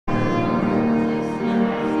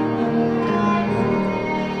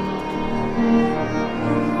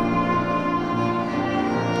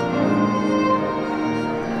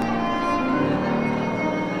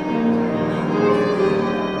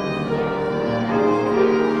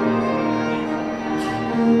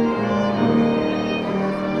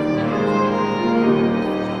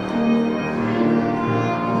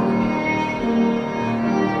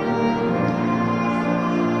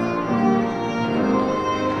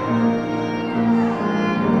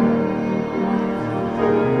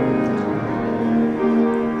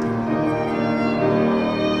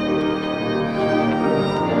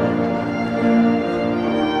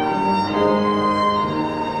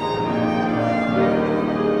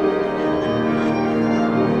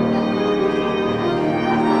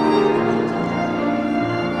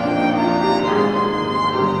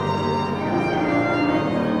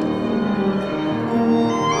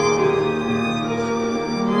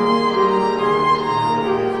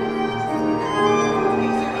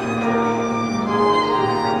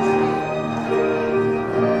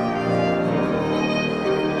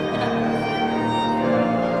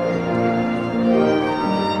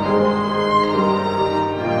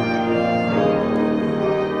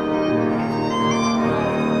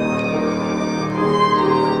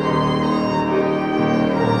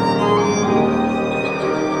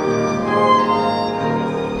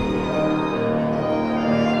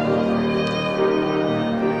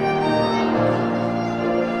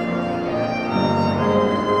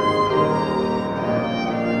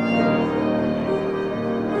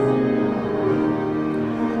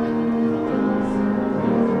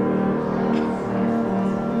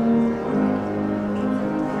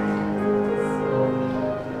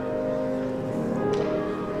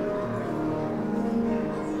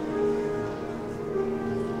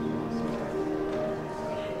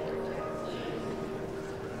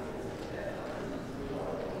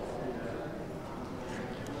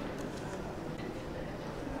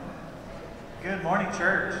Good morning,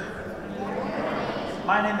 church.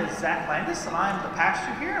 My name is Zach Landis, and I'm the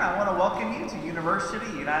pastor here, and I want to welcome you to University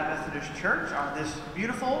United Methodist Church on this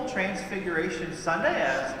beautiful Transfiguration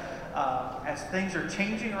Sunday as things are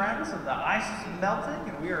changing around us and the ice is melting,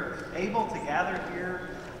 and we are able to gather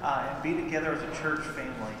here and be together as a church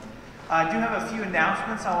family. I do have a few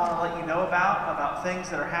announcements I want to let you know about things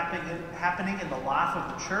that are happening in the life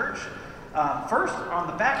of the church. First, on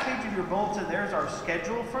the back page of your bulletin, there's our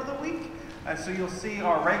schedule for the week. And so you'll see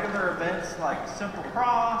our regular events like Simple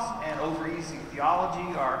Cross and Over Easy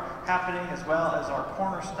Theology are happening, as well as our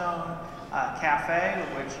Cornerstone Cafe,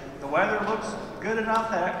 which the weather looks good enough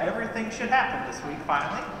that everything should happen this week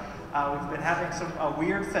finally. We've been having a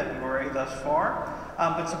weird February thus far.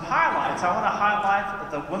 But some highlights. I want to highlight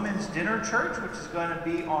the Women's Dinner Church, which is going to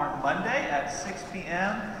be on Monday at 6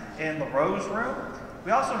 p.m. in the Rose Room. We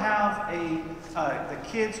also have the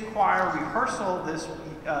kids' choir rehearsal this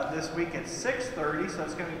week at 6:30, so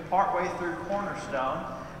it's going to be partway through Cornerstone.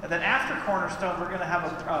 And then after Cornerstone, we're going to have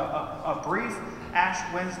a brief Ash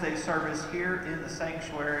Wednesday service here in the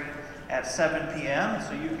sanctuary at 7 p.m.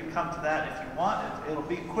 So you can come to that if you want. It'll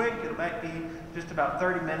be quick. It might be just about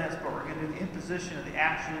 30 minutes, but we're going to do the imposition of the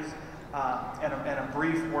ashes and a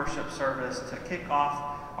brief worship service to kick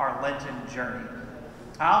off our Lenten journey.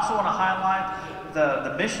 I also want to highlight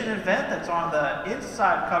the mission event that's on the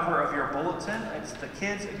inside cover of your bulletin. It's the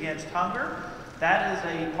Kids Against Hunger. That is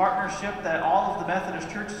a partnership that all of the Methodist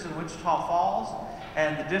churches in Wichita Falls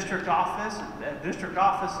and the district office. The district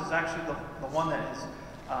office is actually the one that is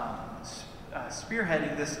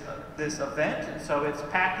spearheading this event, and so it's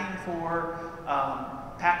packing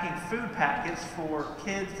food packets for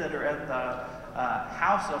kids that are at the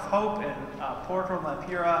House of Hope in Puerto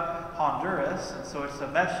Lampira, Honduras. And so it's a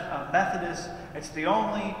Methodist. It's the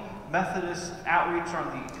only Methodist outreach on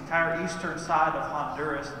the entire eastern side of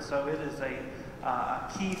Honduras, and so it is a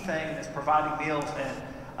key thing. It's providing meals. And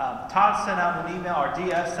Todd sent out an email, or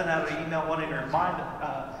DS sent out an email wanting to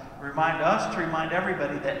remind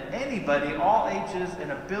everybody that anybody, all ages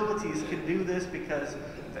and abilities, can do this, because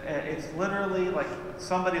it's literally like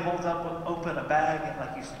somebody holds open a bag,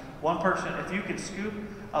 and one person, if you can scoop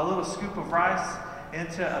a little scoop of rice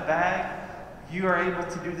into a bag, you are able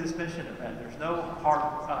to do this mission event. There's no hard,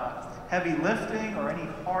 heavy lifting or any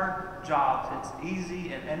hard jobs. It's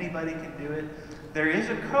easy and anybody can do it. There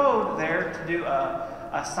is a code there to do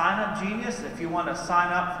a sign-up genius. If you want to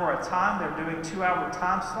sign up for a time, they're doing 2-hour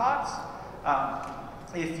time slots.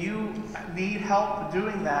 If you need help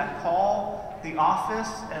doing that, call the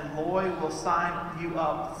office and Loy will sign you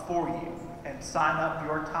up for you and sign up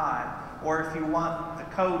your time. Or if you want the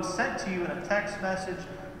code sent to you in a text message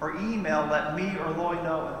or email, let me or Loy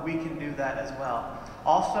know and we can do that as well.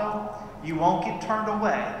 Also, you won't get turned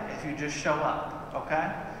away if you just show up,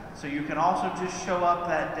 okay? So you can also just show up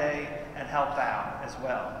that day and help out as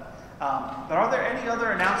well. But are there any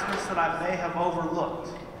other announcements that I may have overlooked?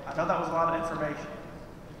 I know that was a lot of information.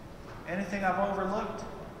 Anything I've overlooked?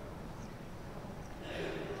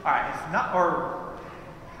 All right, if not,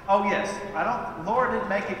 oh yes, Laura didn't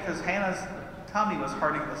make it because Hannah's tummy was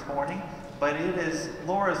hurting this morning, but it is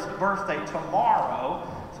Laura's birthday tomorrow,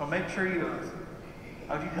 so make sure you,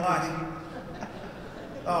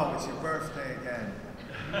 Oh, it's your birthday again.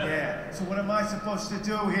 Yeah, so what am I supposed to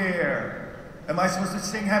do here? Am I supposed to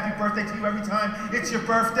sing happy birthday to you every time it's your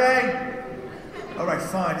birthday? All right,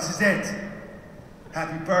 fine, this is it.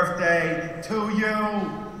 Happy birthday to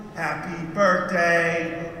you. Happy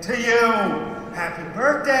birthday to you. Happy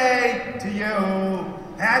birthday to you.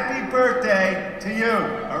 Happy birthday to you.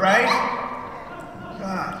 All right?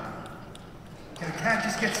 God. Can a cat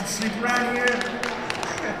just get some sleep around here?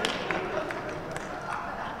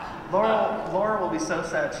 Laura will be so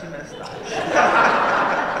sad she missed that.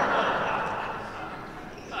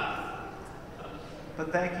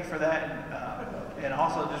 But thank you for that, and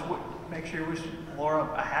also just make sure you wish Laura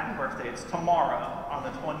a happy birthday. It's tomorrow on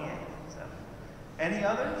the 28th. So, any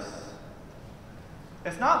others?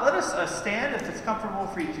 If not, let us stand if it's comfortable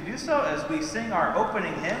for you to do so as we sing our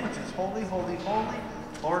opening hymn, which is Holy, Holy, Holy,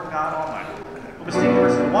 Lord God Almighty. We'll be singing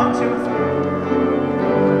verses 1, 2, and 4.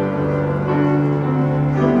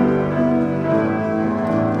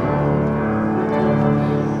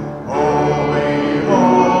 Holy,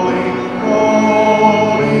 holy, holy,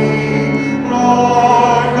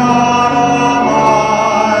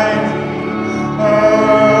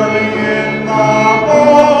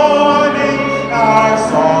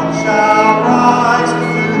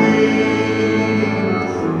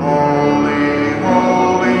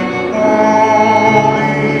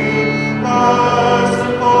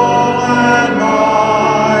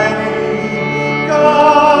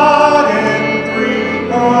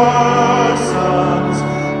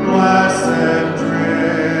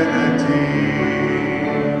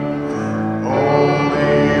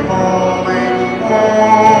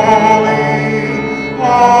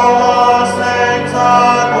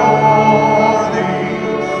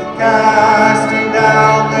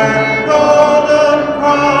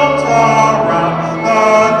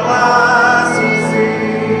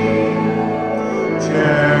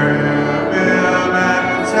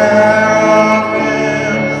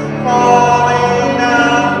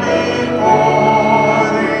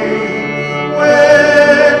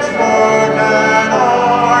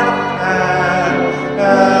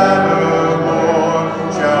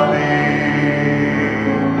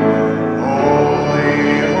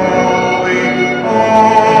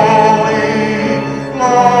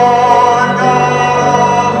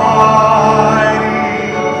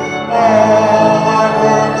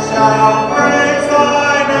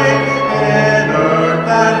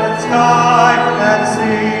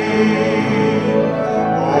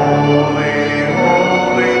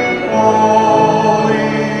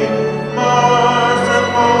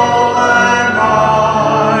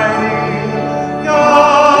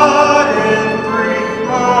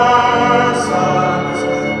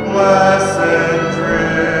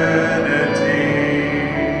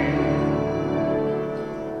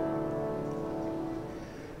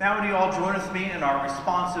 all join with me in our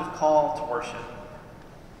responsive call to worship?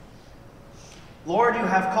 Lord, you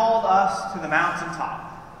have called us to the mountaintop.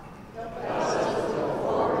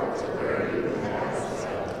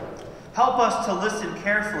 Help us to listen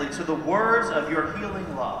carefully to the words of your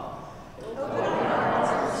healing love.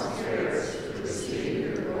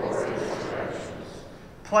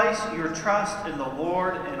 Place your trust in the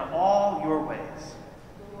Lord in all your ways.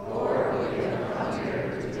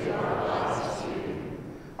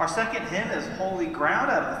 Our second hymn is Holy Ground.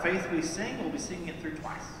 Out of the faith we sing, we'll be singing it through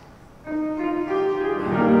twice.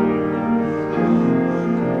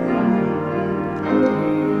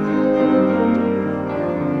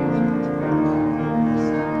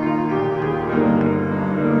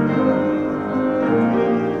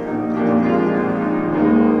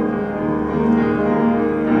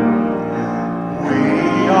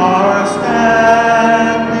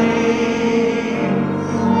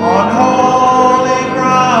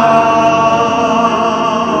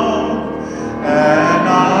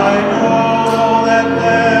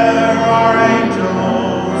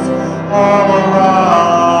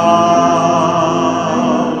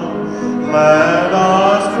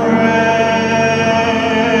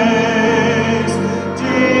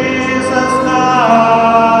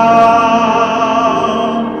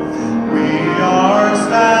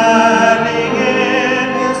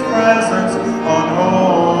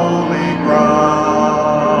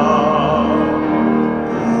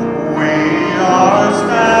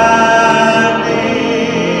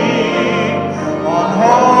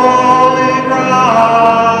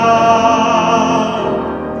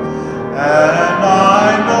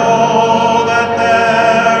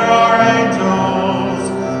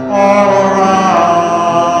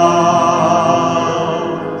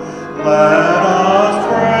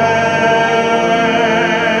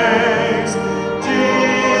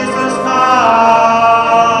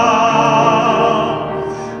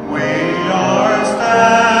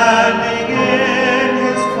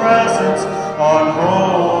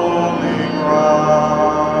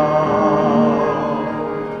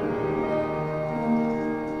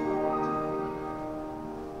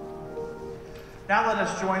 Now let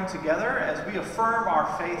us join together as we affirm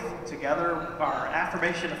our faith together. Our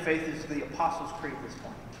affirmation of faith is the Apostles' Creed this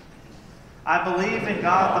morning. I believe in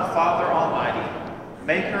God the Father Almighty,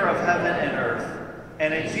 maker of heaven and earth,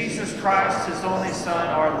 and in Jesus Christ, his only Son,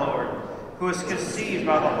 our Lord, who was conceived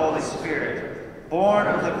by the Holy Spirit, born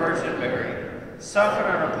of the Virgin Mary, suffered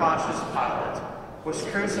under Pontius Pilate, was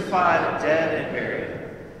crucified, dead, and buried.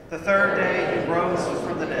 The third day he rose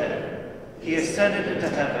from the dead. He ascended into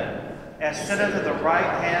heaven, and sitteth at the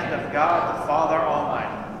right hand of God the Father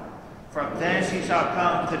Almighty. From thence he shall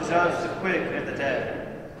come to judge the quick and the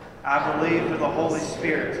dead. I believe in the Holy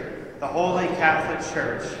Spirit, the holy Catholic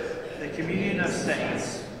Church, the communion of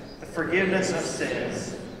saints, the forgiveness of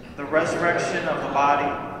sins, the resurrection of the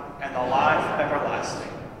body, and the life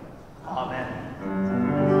everlasting. Amen.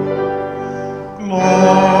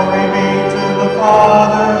 Glory be to the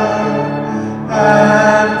Father,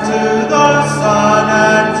 and to the Son,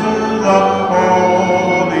 and to the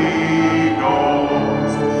Holy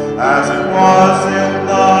Ghost, as it was in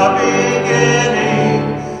the beginning,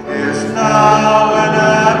 is now, and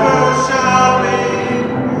ever shall be,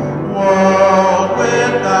 world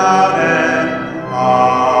without end.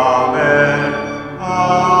 Amen.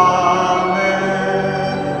 Amen.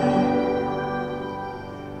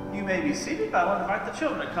 You may be seated, but I want to invite the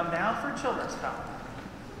children to come down for children's time.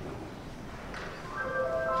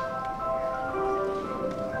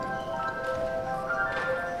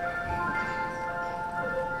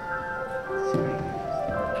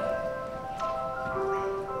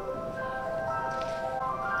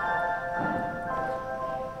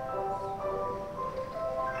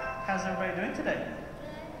 How's everybody doing today?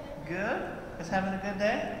 Good? Is having a good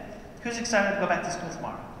day? Who's excited to go back to school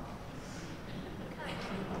tomorrow?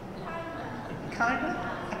 Kinda?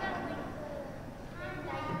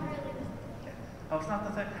 Oh, it's not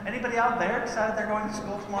the thing. Anybody out there excited they're going to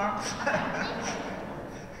school tomorrow?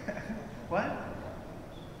 What?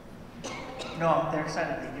 No, they're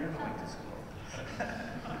excited that you're going to school.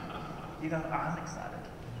 You know, I'm excited.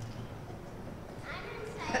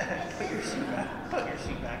 Put your shoe back. Put your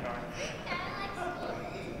shoe back on.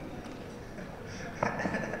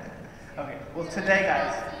 Okay, well today,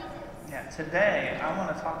 guys, today I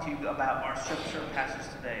want to talk to you about our scripture passage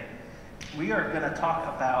today. We are going to talk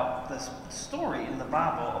about this story in the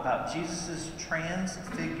Bible about Jesus'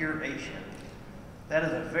 transfiguration. That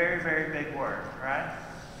is a very, very big word, right?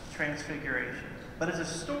 Transfiguration. But it's a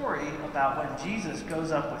story about when Jesus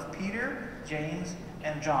goes up with Peter, James,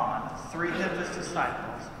 and John, three of his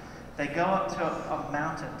disciples. They go up to a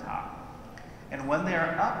mountaintop. And when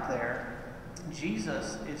they're up there,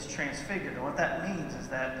 Jesus is transfigured. And what that means is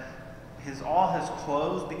that all his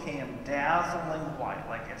clothes became dazzling white,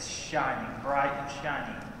 like it's shining, bright and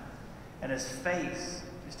shiny. And his face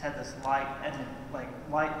just had this light and like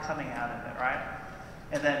light coming out of it, right?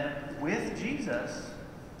 And then with Jesus,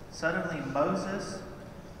 suddenly Moses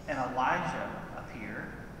and Elijah appear,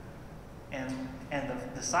 and the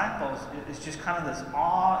disciples, it's just kind of this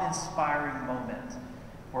awe-inspiring moment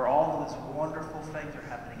where all of these wonderful things are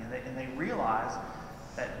happening, and they realize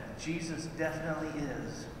that Jesus definitely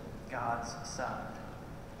is God's Son.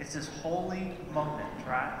 It's this holy moment,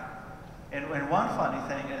 right? And one funny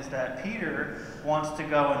thing is that Peter wants to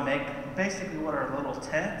go and make basically what are little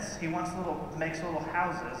tents. He makes little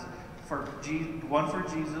houses one for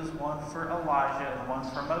Jesus, one for Elijah, and one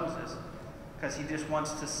for Moses, because he just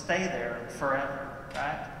wants to stay there forever,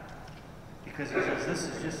 right? Because he says this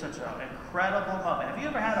is just such an incredible moment. Have you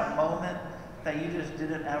ever had a moment that you just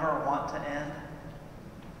didn't ever want to end?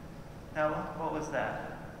 No? What was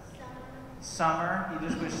that? Summer. You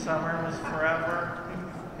just wish summer was forever?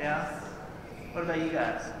 Yeah? What about you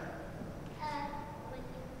guys?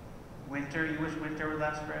 Winter. You wish winter would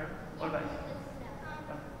last forever? What about you?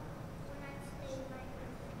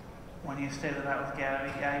 When you stay the night with Gabby?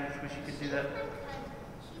 Yeah, you wish you could do that?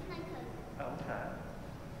 She's my cousin. Okay.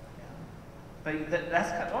 Yeah. But that's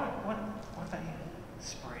kind of, what about you?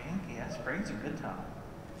 Spring? Yeah, spring's a good time.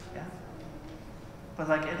 Yeah. But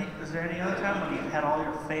like, is there any other time when you've had all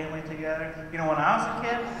your family together? You know, when I was a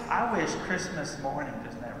kid, I wish Christmas morning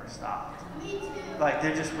just never stopped. Me too. Like,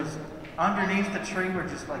 there just was, underneath the tree were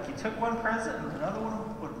just like, you took one present and another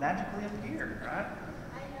one would magically appear, right?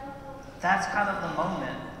 I know. That's kind of the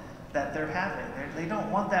moment that they're having. They don't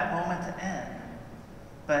want that moment to end.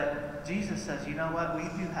 But Jesus says, you know what? We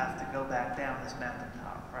do have to go back down this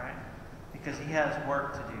mountaintop, right? Because he has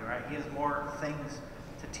work to do, right? He has more things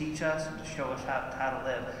to teach us and to show us how to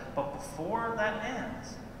live. But before that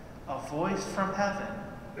ends, a voice from heaven,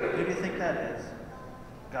 who do you think that is?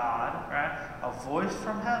 God, right? A voice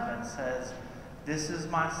from heaven says, this is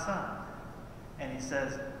my son. And he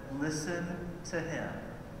says, listen to him,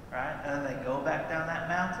 right? And then they go back down that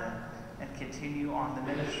mountain and continue on the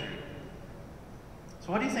ministry.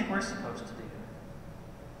 So what do you think we're supposed to do?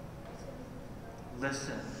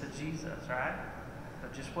 Listen to Jesus, right? So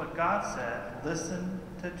just what God said, listen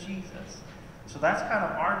to Jesus. So that's kind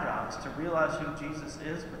of our job, is to realize who Jesus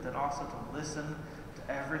is, but then also to listen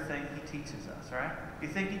to everything he teaches us, right? You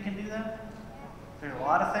think you can do that? There's a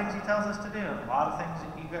lot of things he tells us to do, and a lot of things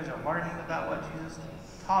that you guys are learning about what Jesus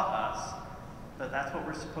taught us, but that's what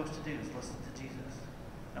we're supposed to do, is listen to Jesus.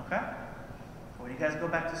 Okay? When you guys go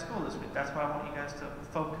back to school this week, that's what I want you guys to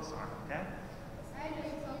focus on, okay? I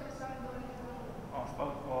just focus on going home.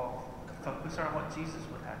 Well, focus on what Jesus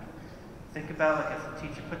would have you. Think about, like, if the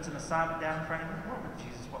teacher puts an assignment down in front of you, what would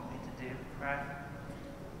Jesus want me to do, right?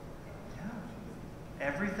 Yeah.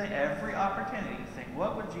 Every opportunity, you think,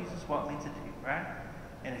 what would Jesus want me to do, right?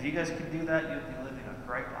 And if you guys can do that, you'll be living a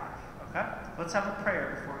great life, okay? Let's have a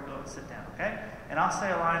prayer before we go and sit down, okay? And I'll say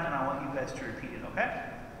a line, and I want you guys to repeat it, okay?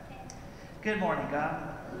 Good morning,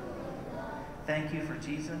 God. Thank you for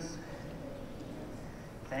Jesus.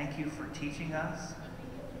 Thank you for teaching us.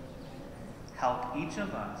 Help each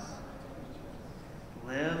of us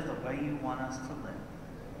live the way you want us to live.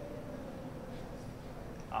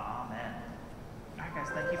 Amen. All right, guys,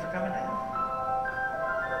 thank you for coming down.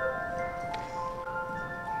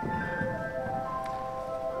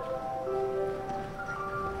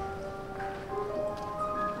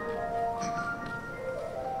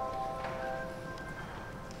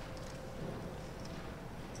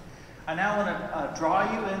 I now want to draw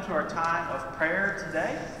you into our time of prayer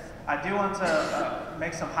today. I do want to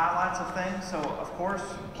make some highlights of things. So, of course,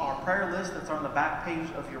 our prayer list that's on the back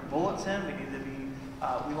page of your bulletin,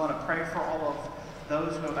 we want to pray for all of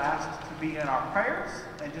those who have asked to be in our prayers.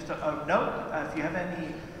 And just a note, if you have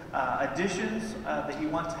any additions that you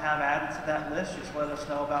want to have added to that list, just let us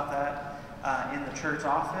know about that in the church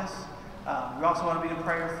office. We also want to be in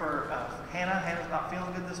prayer for Hannah. Hannah's not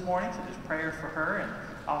feeling good this morning, so just prayer for her, and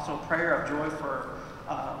also a prayer of joy for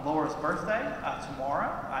Laura's birthday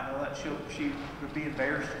tomorrow. I know that she would be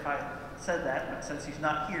embarrassed if I said that, but since he's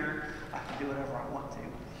not here, I can do whatever I want to.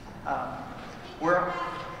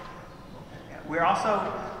 We're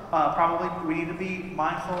also we need to be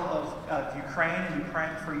mindful of Ukraine and be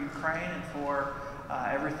praying for Ukraine and for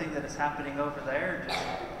everything that is happening over there.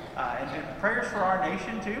 And prayers for our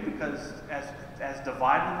nation too, because as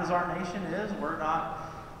divided as our nation is, we're not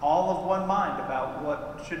all of one mind about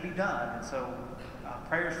what should be done. And so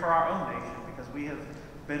prayers for our own nation, because we have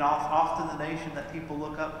been often the nation that people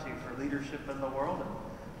look up to for leadership in the world, and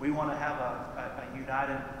we want to have a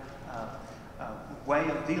united way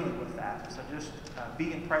of dealing with that. So just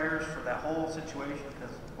be in prayers for that whole situation,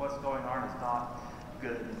 because what's going on is not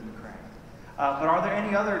good in Ukraine. But are there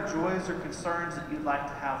any other joys or concerns that you'd like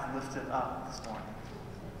to have lifted up this morning?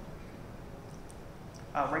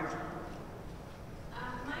 Rachel.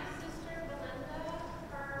 My sister Belinda,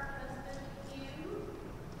 her husband Hugh,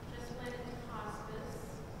 just went into hospice,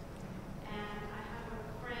 and I have a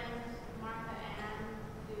friend, Martha Ann,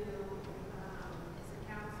 who is a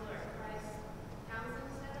counselor at Christ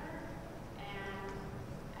Counseling Center, and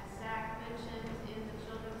as Zach mentioned in the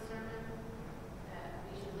children's sermon, that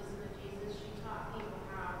we should listen to Jesus. She taught people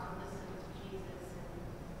how to listen to Jesus, and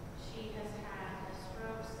she has had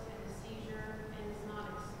strokes and a seizure and is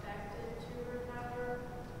not expected to recover,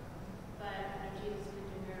 but Jesus can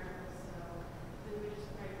do miracles, so we would just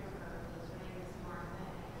pray for her, because her name is Martha.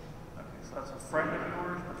 Okay, so that's a friend of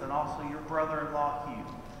yours, but then also your brother-in-law Hugh.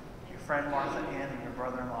 Your friend Martha Ann and your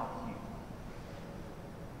brother-in-law Hugh.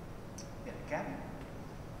 Yeah, Gabby.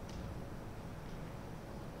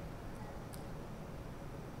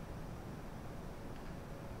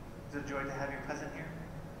 Is it a joy to have your cousin here?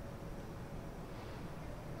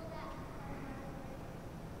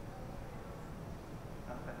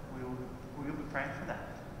 Okay, we will be praying for that.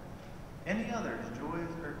 Any others, joys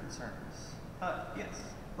or concerns? Yes,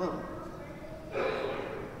 Lily.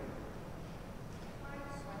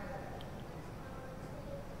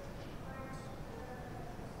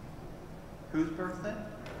 Whose birthday?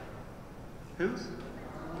 Whose?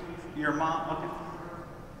 Your mom,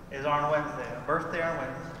 okay. Is on Wednesday. A birthday on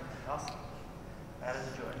Wednesday. Awesome. That is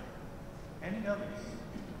a joy. Any others?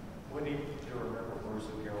 We need to remember Bruce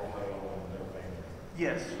and Carol Hale and their family.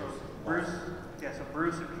 Yes, so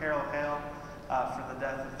Bruce and Carol Hale for the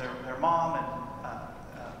death of their mom, and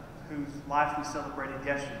whose life we celebrated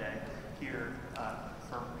yesterday here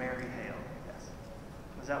for Mary Hale. Yes.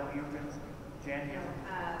 Was that what you were going to say? Jan, you?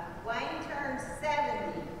 Wayne turned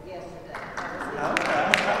 70 yesterday. Okay.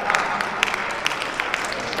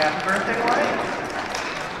 Happy birthday, Wayne.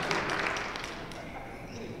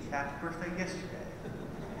 Happy birthday yesterday.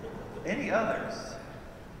 Any others?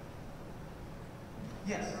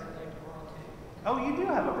 Yes. Oh, you do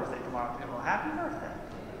have a birthday tomorrow, too. Well, happy birthday.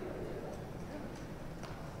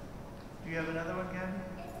 Do you have another one, Gabby?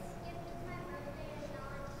 It's my birthday and now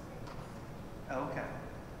I'm 6. Oh, okay.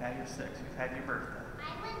 Now you're 6. You've had your birthday. I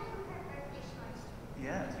went to her birthday shorts.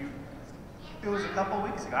 Yes, it was a couple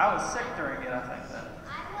weeks ago. I was sick during it, I think, then.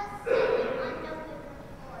 I was 7 on November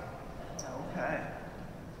 4th. Okay.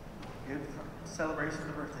 Good celebrations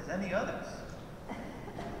of birthdays. Any others?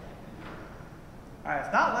 All right,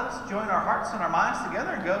 if not, let us join our hearts and our minds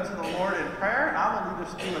together and go to the Lord in prayer. And I will lead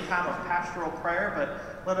us through a time of pastoral prayer, but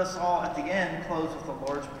let us all at the end close with the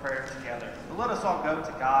Lord's Prayer together. So let us all go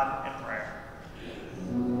to God in prayer.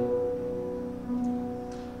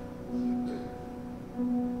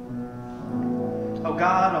 O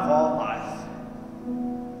God of all life,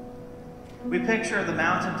 we picture the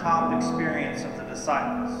mountaintop experience of the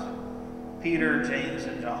disciples, Peter, James,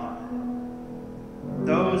 and John.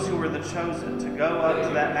 Those who were the chosen to go up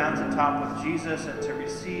to that mountaintop with Jesus and to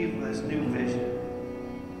receive this new vision.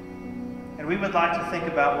 And we would like to think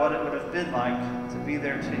about what it would have been like to be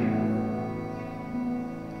there too.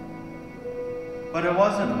 But it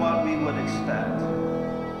wasn't what we would expect.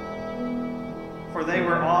 For they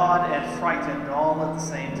were awed and frightened all at the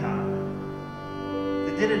same time.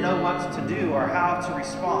 They didn't know what to do or how to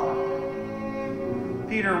respond.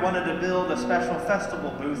 Peter wanted to build a special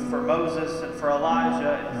festival booth for Moses and for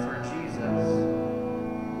Elijah and for Jesus,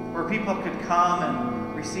 where people could come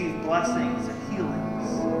and receive blessings and healings.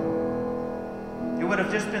 It would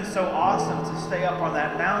have just been so awesome to stay up on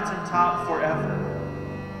that mountaintop forever.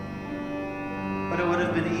 But it would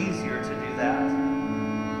have been easier to do that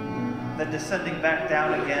than descending back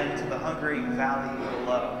down again to the hungry valley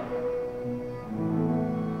below.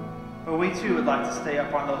 But we too would like to stay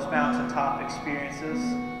up on those mountaintop experiences.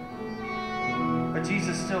 But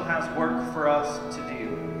Jesus still has work for us to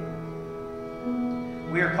do.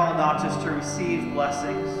 We are called not just to receive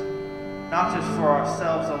blessings, not just for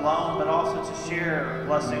ourselves alone, but also to share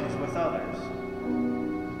blessings with others.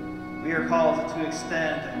 We are called to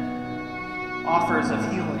extend offers of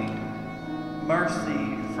healing,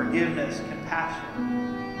 mercy, forgiveness,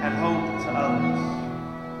 compassion, and hope to others.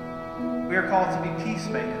 We are called to be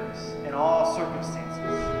peacemakers in all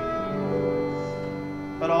circumstances.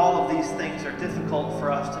 But all of these things are difficult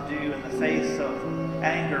for us to do in the face of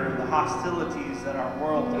anger and the hostilities that our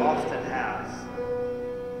world often has.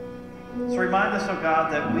 So remind us, O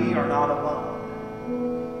God, that we are not alone.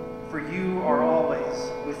 for you are always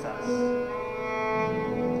with us.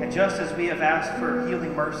 And just as we have asked for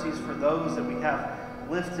healing mercies for those that we have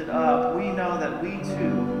lifted up, we know that we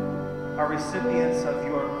too are recipients of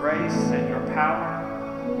your grace and your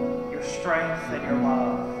power, your strength and your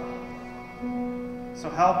love. So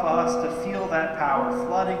help us to feel that power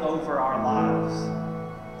flooding over our lives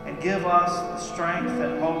and give us the strength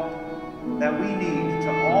and hope that we need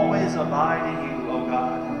to always abide in you, O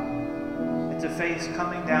God, and to face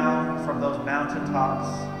coming down from those mountaintops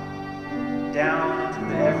down into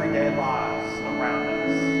the everyday lives around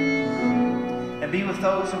us. And be with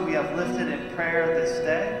those whom we have lifted in prayer this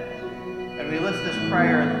day. And we lift this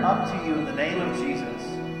prayer up to you in the name of Jesus,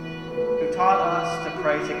 who taught us to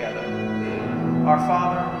pray together. Our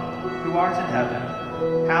Father, who art in heaven,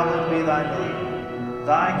 hallowed be thy name.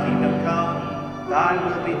 Thy kingdom come, thy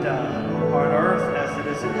will be done, on earth as it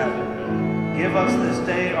is in heaven. Give us this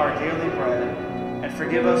day our daily bread, and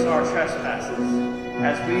forgive us our trespasses,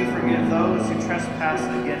 as we forgive those who trespass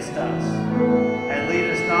against us. And lead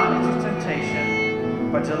us not into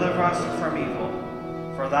temptation, but deliver us from evil.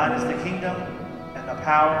 For thine is the kingdom, and the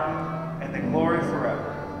power, and the glory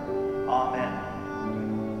forever. Amen.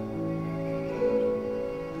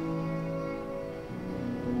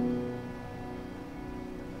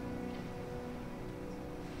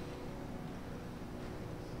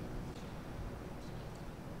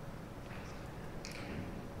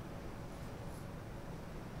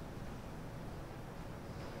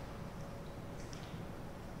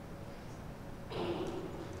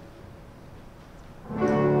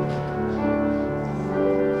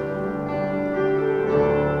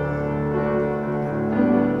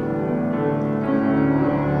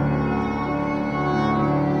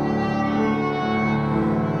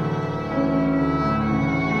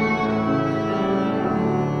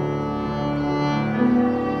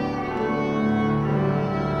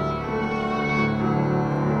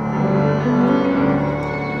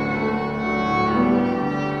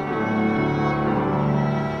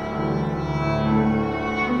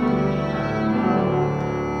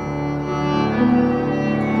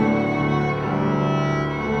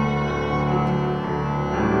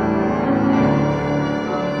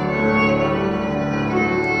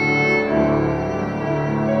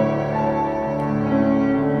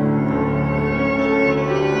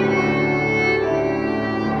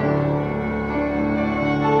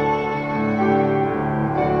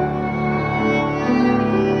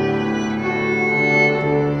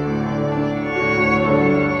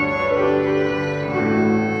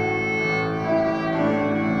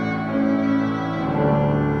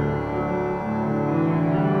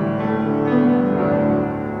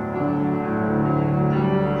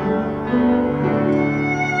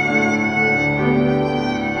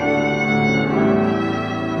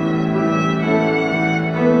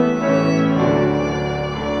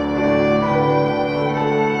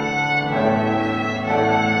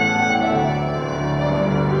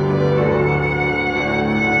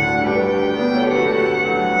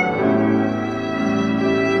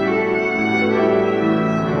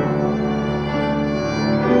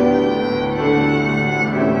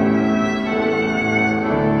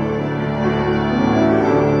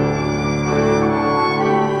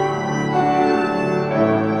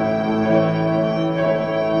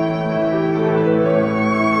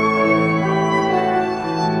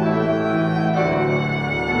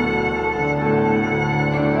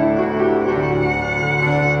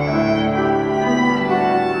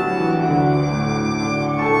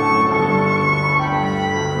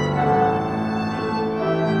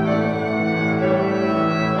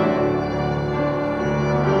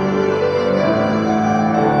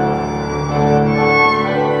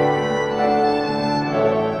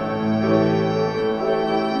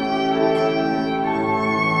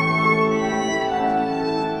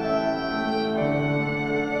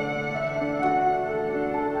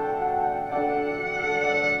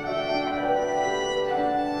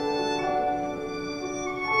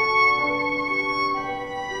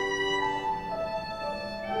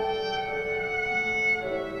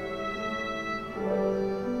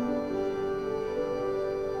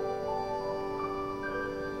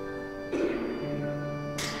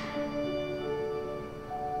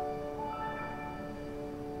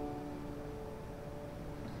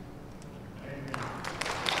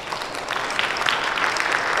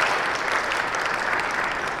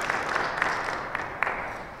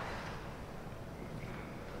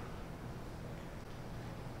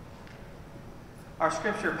 Our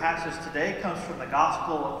scripture passage today comes from the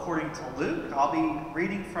Gospel according to Luke. I'll be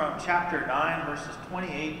reading from chapter 9, verses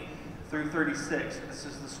 28 through 36. This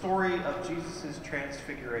is the story of Jesus'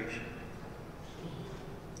 transfiguration.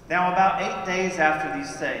 Now about 8 days after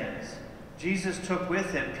these sayings, Jesus took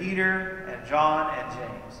with him Peter and John and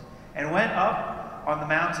James, and went up on the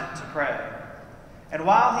mountain to pray. And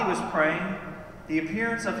while he was praying, the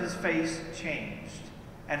appearance of his face changed,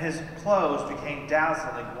 and his clothes became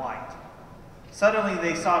dazzling white. Suddenly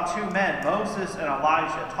they saw two men, Moses and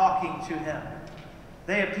Elijah, talking to him.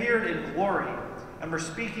 They appeared in glory and were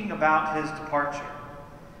speaking about his departure,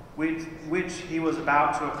 which he was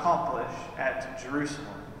about to accomplish at Jerusalem.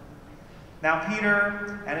 Now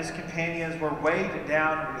Peter and his companions were weighed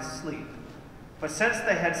down with sleep. But since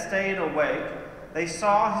they had stayed awake, they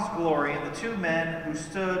saw his glory and the two men who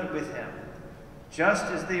stood with him. Just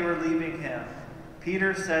as they were leaving him,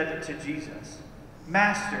 Peter said to Jesus,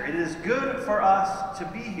 "Master, it is good for us to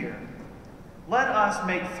be here. Let us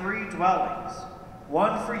make 3 dwellings,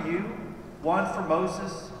 one for you, one for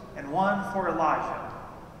Moses, and one for Elijah,"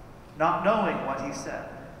 not knowing what he said.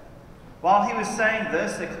 While he was saying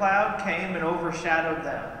this, a cloud came and overshadowed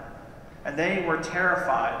them, and they were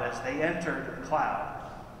terrified as they entered the cloud.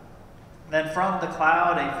 Then from the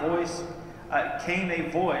cloud came a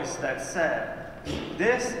voice that said,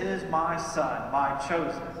 "This is my son, my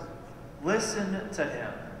chosen. Listen to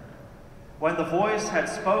him." When the voice had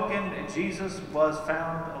spoken, Jesus was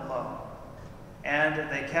found alone. And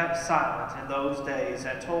they kept silent in those days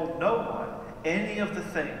and told no one any of the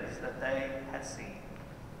things that they had seen.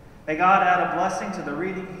 May God add a blessing to the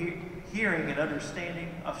reading, hearing, and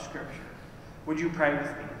understanding of Scripture. Would you pray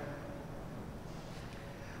with me?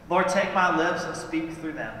 Lord, take my lips and speak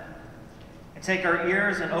through them. And take our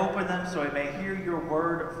ears and open them so we may hear your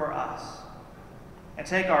word for us. And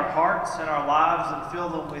take our hearts and our lives and fill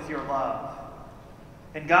them with your love.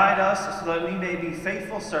 And guide us so that we may be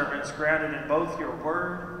faithful servants grounded in both your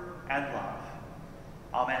word and love.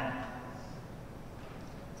 Amen.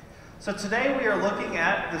 So today we are looking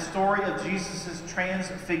at the story of Jesus'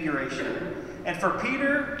 transfiguration. And for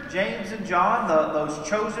Peter, James, and John, those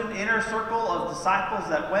chosen inner circle of disciples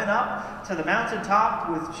that went up to the mountaintop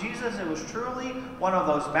with Jesus, it was truly one of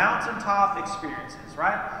those mountaintop experiences,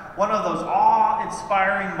 right? One of those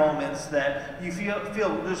awe-inspiring moments that you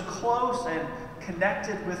feel just close and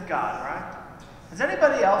connected with God, right? Has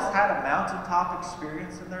anybody else had a mountaintop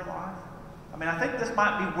experience in their life? I mean, I think this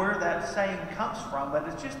might be where that saying comes from, but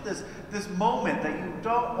it's just this moment that you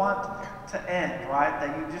don't want to end, right?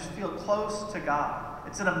 That you just feel close to God.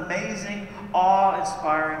 It's an amazing,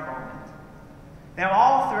 awe-inspiring moment. Now,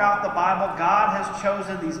 all throughout the Bible, God has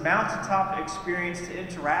chosen these mountaintop experiences to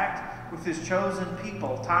interact with his chosen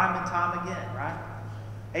people time and time again, right?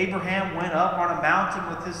 Abraham went up on a mountain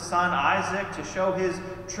with his son Isaac to show his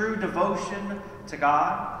true devotion to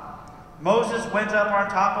God. Moses went up on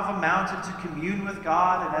top of a mountain to commune with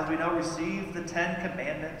God and, as we know, received the 10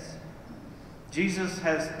 Commandments. Jesus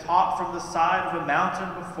has taught from the side of a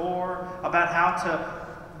mountain before about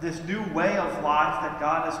this new way of life that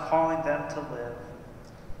God is calling them to live.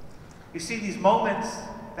 You see, these moments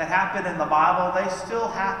that happen in the Bible, they still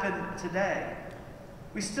happen today.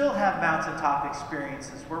 We still have mountaintop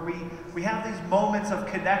experiences where we have these moments of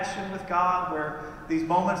connection with God, where these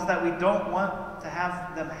moments that we don't want to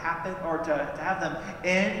have them happen or to have them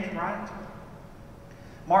end, right?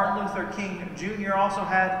 Martin Luther King Jr. also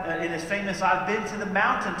had, in his famous "I've Been to the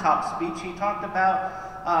Mountaintop" speech, he talked about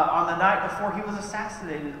on the night before he was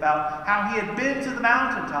assassinated, about how he had been to the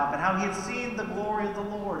mountaintop and how he had seen the glory of the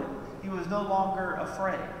Lord and he was no longer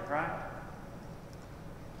afraid, right?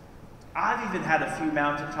 I've even had a few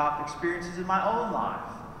mountaintop experiences in my own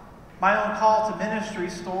life. My own call to ministry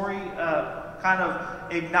story kind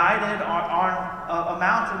of ignited on a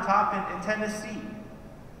mountaintop in Tennessee.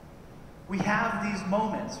 We have these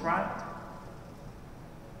moments, right?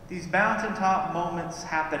 These mountaintop moments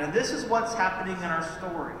happen. And this is what's happening in our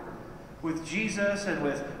story with Jesus and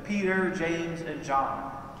with Peter, James, and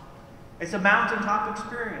John. It's a mountaintop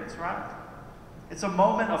experience, right? It's a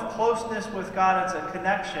moment of closeness with God. It's a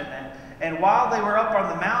connection. And while they were up on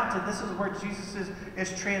the mountain, this is where Jesus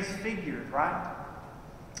is transfigured, right?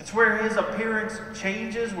 It's where his appearance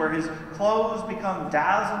changes, where his clothes become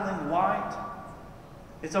dazzling white.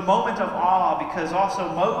 It's a moment of awe because also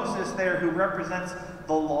Moses there, who represents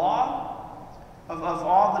the law of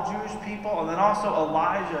all the Jewish people, and then also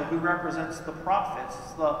Elijah, who represents the prophets.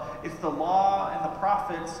 It's the law and the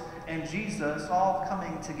prophets and Jesus all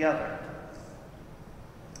coming together.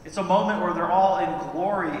 It's a moment where they're all in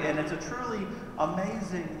glory, and it's a truly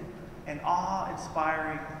amazing and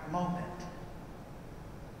awe-inspiring moment.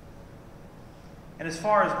 And as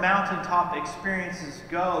far as mountaintop experiences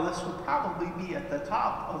go, this would probably be at the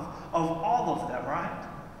top of all of them, right?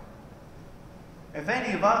 If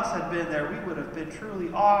any of us had been there, we would have been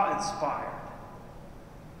truly awe-inspired.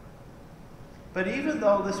 But even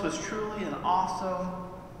though this was truly an awesome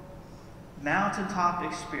mountaintop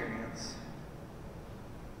experience,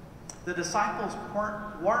 the disciples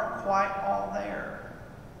weren't quite all there.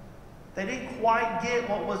 They didn't quite get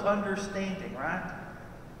what was understanding, right?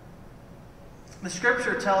 The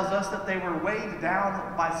scripture tells us that they were weighed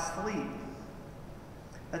down by sleep,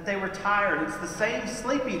 that they were tired. It's the same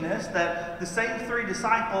sleepiness that the same three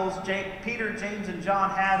disciples, Peter, James, and John,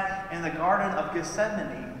 had in the Garden of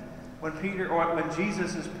Gethsemane when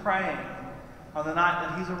Jesus is praying on the night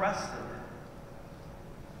that he's arrested.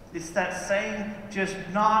 It's that same just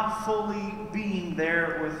not fully being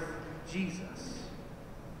there with Jesus.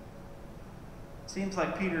 Seems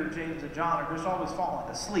like Peter, James, and John are just always falling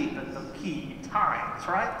asleep at the key times,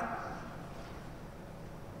 right?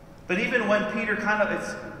 But even when Peter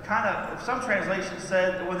some translations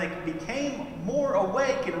said that when they became more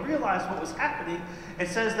awake and realized what was happening, it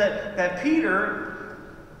says that Peter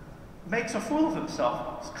makes a fool of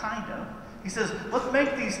himself, kind of. He says, let's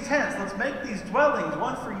make these tents, let's make these dwellings,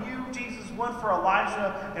 one for you, Jesus, one for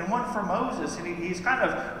Elijah, and one for Moses. And he's kind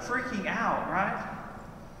of freaking out, right?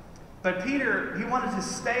 But Peter, he wanted to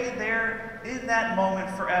stay there in that moment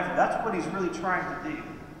forever. That's what he's really trying to do.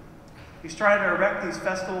 He's trying to erect these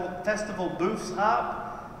festival booths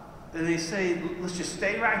up. And they say, let's just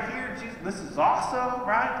stay right here. Jesus, this is awesome,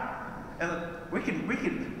 right? And we can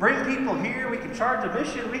bring people here. We can charge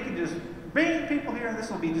admission. We can just bring people here, and this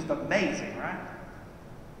will be just amazing, right?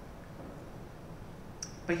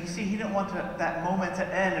 But you see, he didn't want that moment to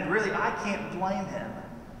end. And really, I can't blame him.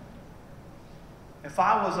 If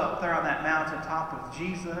I was up there on that mountaintop with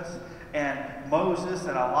Jesus and Moses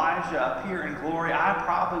and Elijah up here in glory, I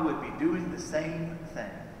probably would be doing the same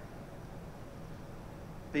thing.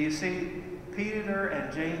 But you see, Peter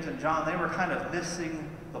and James and John, they were kind of missing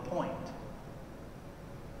the point.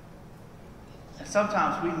 And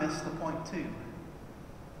sometimes we miss the point too.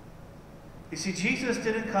 You see, Jesus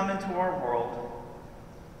didn't come into our world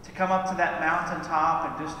to come up to that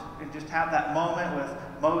mountaintop and just have that moment with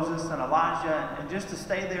Moses and Elijah and just to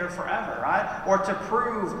stay there forever, right? Or to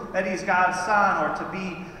prove that he's God's son, or to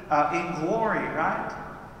be in glory, right?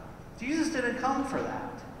 Jesus didn't come for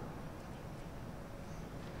that.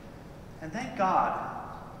 And thank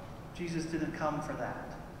God Jesus didn't come for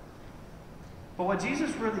that. But what Jesus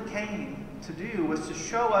really came to do was to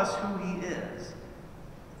show us who he is.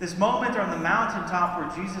 This moment on the mountaintop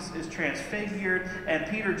where Jesus is transfigured, and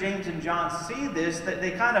Peter, James, and John see this, that they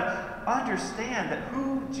kind of understand that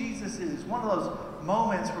who Jesus is. One of those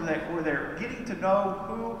moments where they're getting to know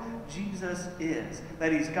who Jesus is.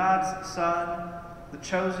 That he's God's son, the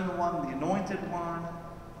chosen one, the anointed one.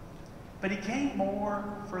 But he came more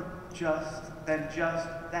than just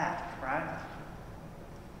that, right?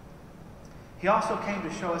 He also came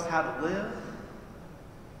to show us how to live,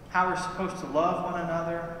 how we're supposed to love one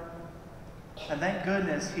another. And thank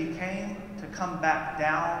goodness he came to come back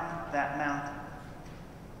down that mountain.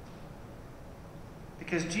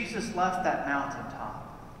 Because Jesus left that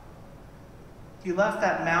mountaintop. He left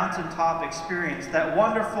that mountaintop experience, that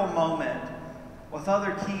wonderful moment with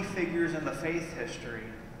other key figures in the faith history.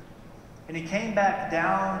 And he came back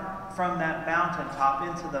down from that mountaintop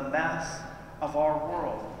into the mess of our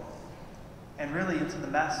world. And really into the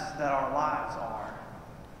mess that our lives are.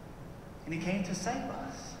 And he came to save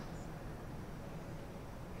us.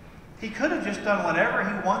 He could have just done whatever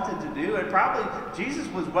he wanted to do. And probably Jesus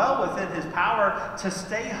was well within his power to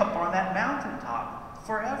stay up on that mountaintop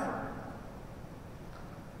forever.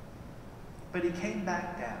 But he came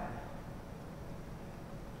back down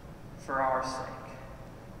for our sake.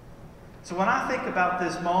 So when I think about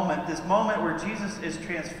this moment where Jesus is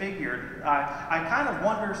transfigured, I kind of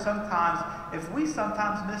wonder sometimes if we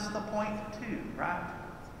sometimes miss the point too, right?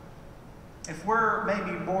 If we're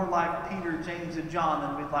maybe more like Peter, James, and John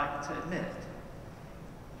than we'd like to admit.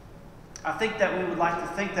 I think that we would like to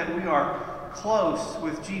think that we are close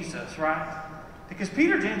with Jesus, right? Because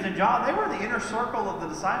Peter, James, and John, they were the inner circle of the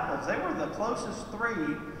disciples. They were the closest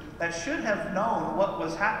three that should have known what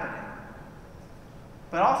was happening.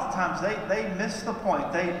 But oftentimes they miss the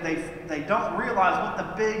point. They don't realize what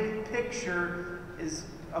the big picture is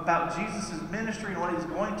about Jesus' ministry and what he's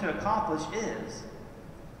going to accomplish is.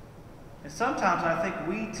 And sometimes I think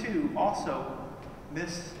we too also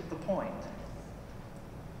miss the point.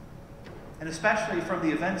 And especially from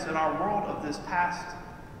the events in our world of this past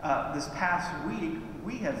week,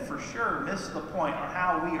 we have for sure missed the point on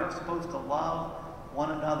how we are supposed to love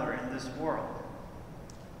one another in this world.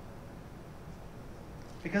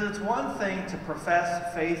 Because it's one thing to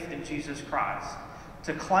profess faith in Jesus Christ,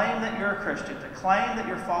 to claim that you're a Christian, to claim that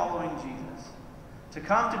you're following Jesus, to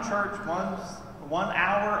come to church 1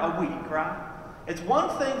 hour a week, right? It's one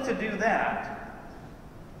thing to do that,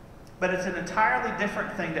 but it's an entirely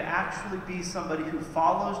different thing to actually be somebody who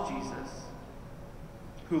follows Jesus,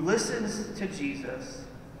 who listens to Jesus,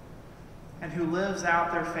 and who lives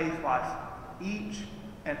out their faith life each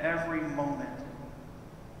and every moment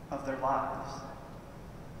of their lives.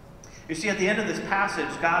 You see, at the end of this passage,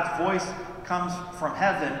 God's voice comes from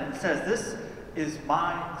heaven and says, "This is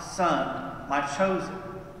my Son, my chosen.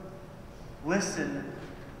 Listen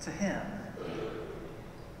to him."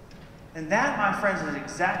 And that, my friends, is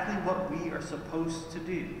exactly what we are supposed to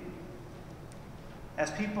do.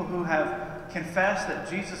 As people who have confessed that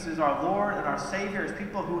Jesus is our Lord and our Savior, as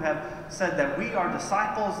people who have said that we are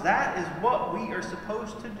disciples, that is what we are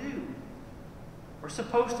supposed to do. We're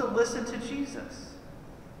supposed to listen to Jesus.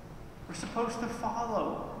 We're supposed to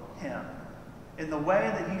follow him in the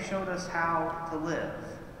way that he showed us how to live.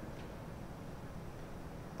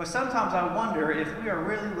 But sometimes I wonder if we are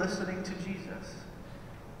really listening to Jesus,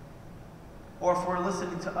 or if we're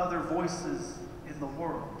listening to other voices in the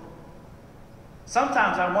world.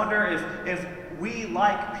 Sometimes I wonder if we,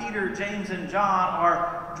 like Peter, James, and John,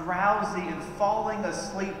 are drowsy and falling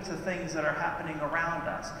asleep to things that are happening around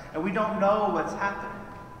us, and we don't know what's happening.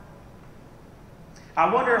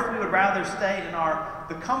 I wonder if we would rather stay in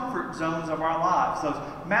the comfort zones of our lives, those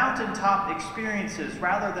mountaintop experiences,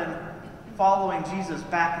 rather than following Jesus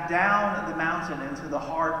back down the mountain into the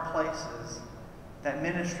hard places that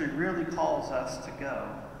ministry really calls us to go.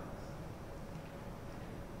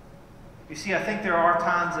 You see, I think there are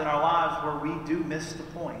times in our lives where we do miss the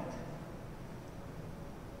point.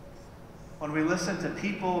 When we listen to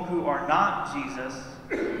people who are not Jesus,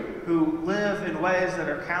 who live in ways that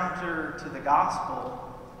are counter to the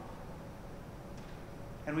gospel,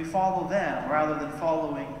 and we follow them rather than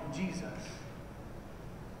following Jesus.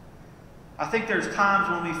 I think there's times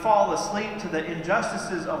when we fall asleep to the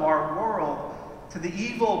injustices of our world, to the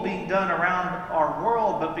evil being done around our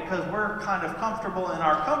world, but because we're kind of comfortable in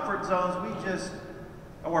our comfort zones,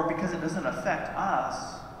 or because it doesn't affect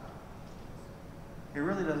us, it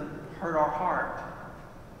really doesn't hurt our heart,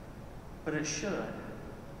 but it should.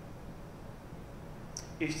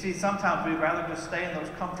 You see, sometimes we'd rather just stay in those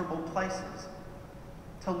comfortable places,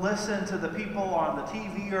 to listen to the people on the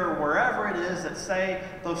TV or wherever it is that say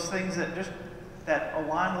those things that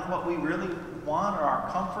align with what we really want, or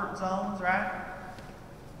our comfort zones, right?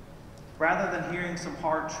 Rather than hearing some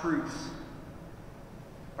hard truths,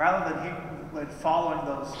 rather than following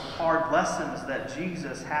those hard lessons that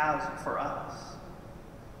Jesus has for us.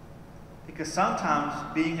 Because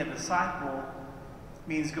sometimes being a disciple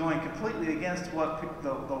means going completely against what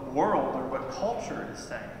the world or what culture is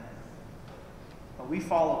saying. But we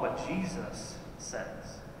follow what Jesus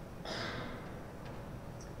says.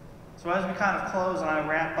 So as we kind of close and I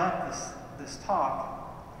wrap up this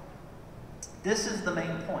talk, this is the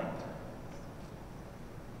main point.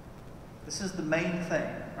 This is the main thing,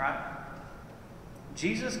 right?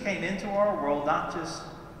 Jesus came into our world not just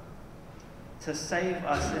to save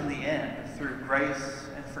us in the end through grace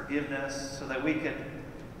and forgiveness so that we could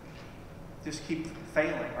just keep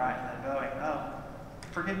failing, right? And then going, "Oh,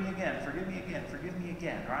 forgive me again, forgive me again, forgive me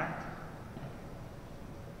again," right?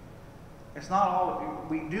 It's not all,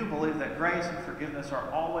 we do believe that grace and forgiveness are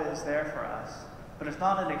always there for us, but it's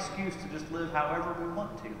not an excuse to just live however we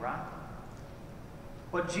want to, right?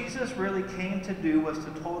 What Jesus really came to do was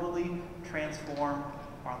to totally transform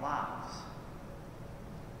our lives.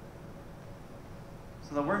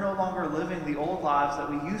 So that we're no longer living the old lives that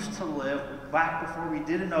we used to live back before we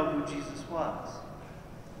didn't know who Jesus was.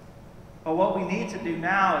 But what we need to do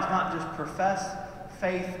now is not just profess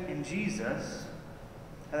faith in Jesus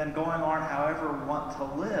and then going on however we want to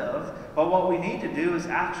live, but what we need to do is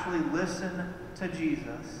actually listen to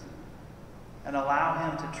Jesus and allow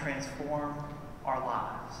him to transform our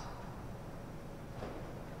lives.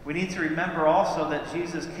 We need to remember also that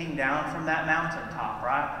Jesus came down from that mountaintop,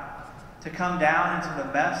 right? To come down into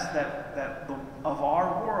the mess of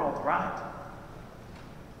our world, right?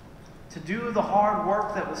 To do the hard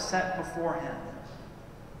work that was set before him.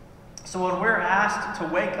 So when we're asked to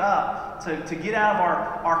wake up, to get out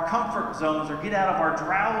of our comfort zones or get out of our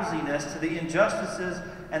drowsiness to the injustices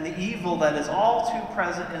and the evil that is all too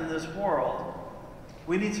present in this world,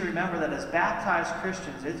 we need to remember that as baptized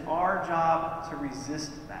Christians, it's our job to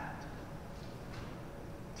resist that.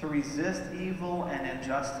 To resist evil and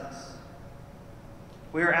injustice.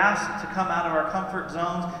 We are asked to come out of our comfort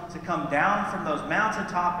zones, to come down from those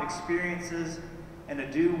mountaintop experiences, and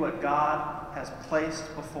to do what God has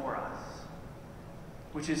placed before us,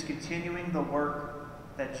 which is continuing the work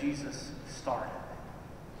that Jesus started.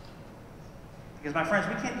 Because, my friends,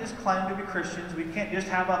 we can't just claim to be Christians. We can't just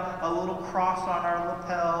have a little cross on our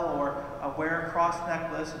lapel or wear a cross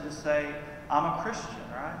necklace and just say, I'm a Christian,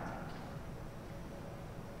 right?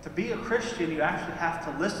 To be a Christian, you actually have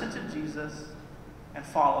to listen to Jesus and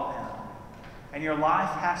follow him. And your life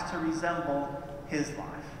has to resemble his life.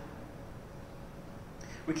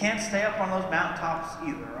 We can't stay up on those mountaintops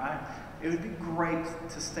either, right? It would be great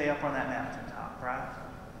to stay up on that mountaintop, right?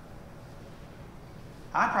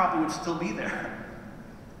 I probably would still be there.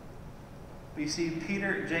 But you see,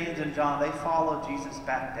 Peter, James, and John, they followed Jesus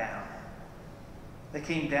back down. They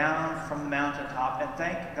came down from the mountaintop, and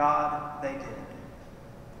thank God they did.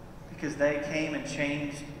 Because they came and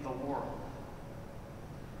changed the world.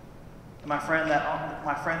 And my friends,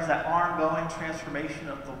 that ongoing transformation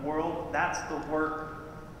of the world, that's the work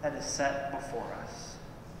that is set before us.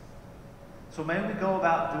 So may we go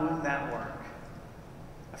about doing that work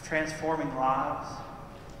of transforming lives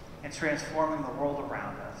and transforming the world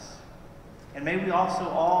around us. And may we also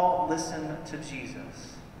all listen to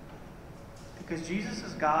Jesus. Because Jesus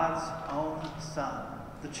is God's own Son,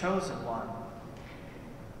 the chosen one.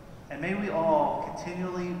 And may we all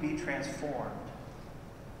continually be transformed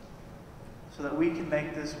so that we can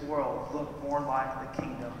make this world look more like the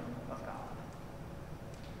kingdom of God.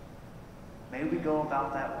 May we go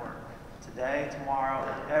about that work today, tomorrow,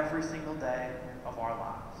 and every single day of our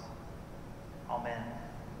lives. Amen.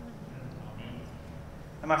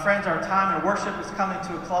 And my friends, our time in worship is coming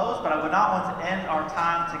to a close, but I would not want to end our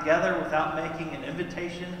time together without making an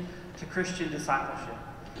invitation to Christian discipleship.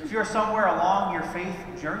 If you're somewhere along your faith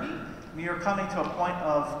journey, you're coming to a point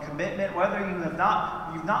of commitment, whether you've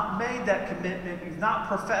not made that commitment, you've not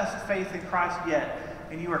professed faith in Christ yet,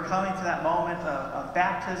 and you are coming to that moment of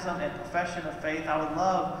baptism and profession of faith, I would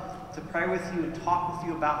love to pray with you and talk with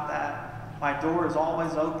you about that. My door is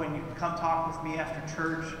always open. You can come talk with me after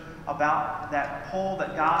church about that pull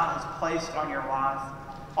that God has placed on your life.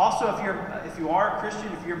 Also, if you are a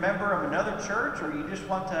Christian, if you're a member of another church, or you just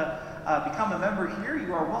want to become a member here,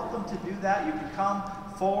 you are welcome to do that. You can come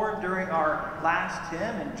forward during our last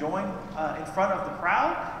hymn and join in front of the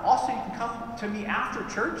crowd. Also, you can come to me after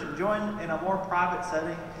church and join in a more private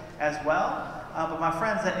setting as well. But my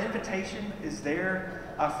friends, that invitation is there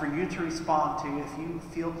for you to respond to if you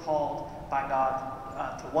feel called by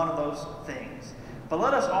God to one of those things. But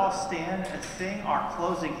let us all stand and sing our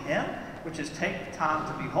closing hymn, which is Take the Time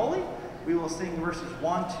to Be Holy. We will sing verses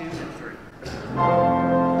 1, 2, and 3.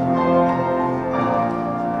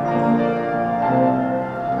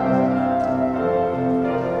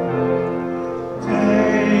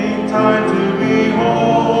 Take time to be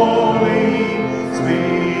holy,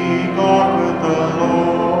 speak often with the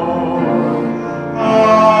Lord,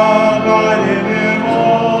 abide in him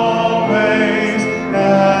always,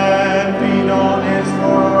 and feed on his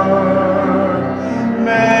word.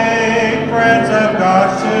 Make friends of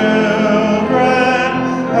God's children,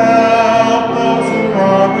 help those who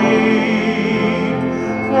are weak,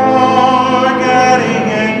 forgetting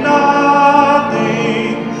in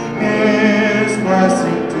nothing his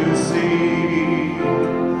blessing to seek.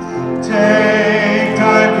 Take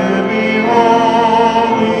time to be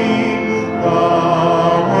holy, the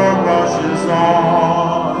world rushes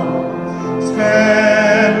on.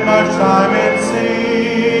 Spend much time in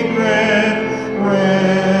secret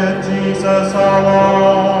with Jesus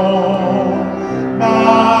alone.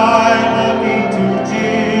 By looking to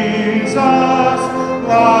Jesus,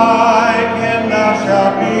 like him thou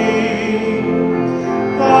shalt be.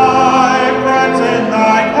 Thy friends in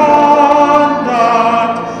thy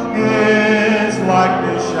conduct his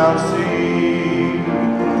likeness shall see.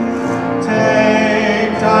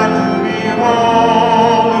 Take time to be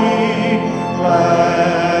holy,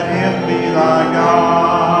 let him be thy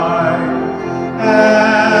guide,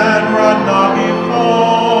 and run not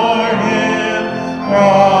before him,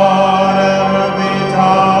 whatever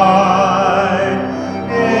betide.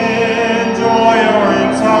 In joy or in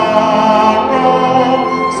sorrow,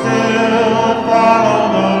 still follow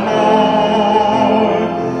the Lord,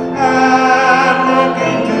 and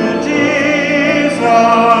looking to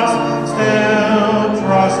Jesus, still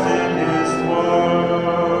trust in his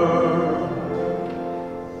word.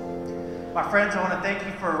 My friends, I want to thank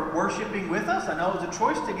you for worshiping with us. I know it was a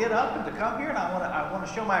choice to get up and to come here, and I want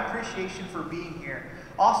to show my appreciation for being here.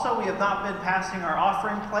 Also, we have not been passing our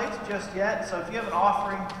offering plates just yet, so if you have an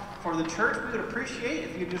offering for the church, we would appreciate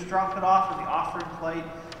if you just drop it off in the offering plate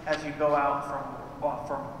as you go out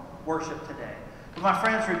from worship today. But my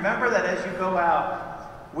friends, remember that as you go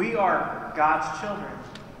out, we are God's children,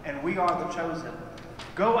 and we are the chosen.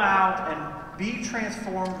 Go out and be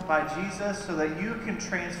transformed by Jesus so that you can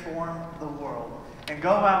transform the world. and go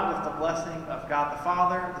out with the blessing of God the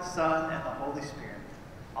Father, the Son, and the Holy Spirit.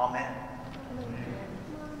 Amen.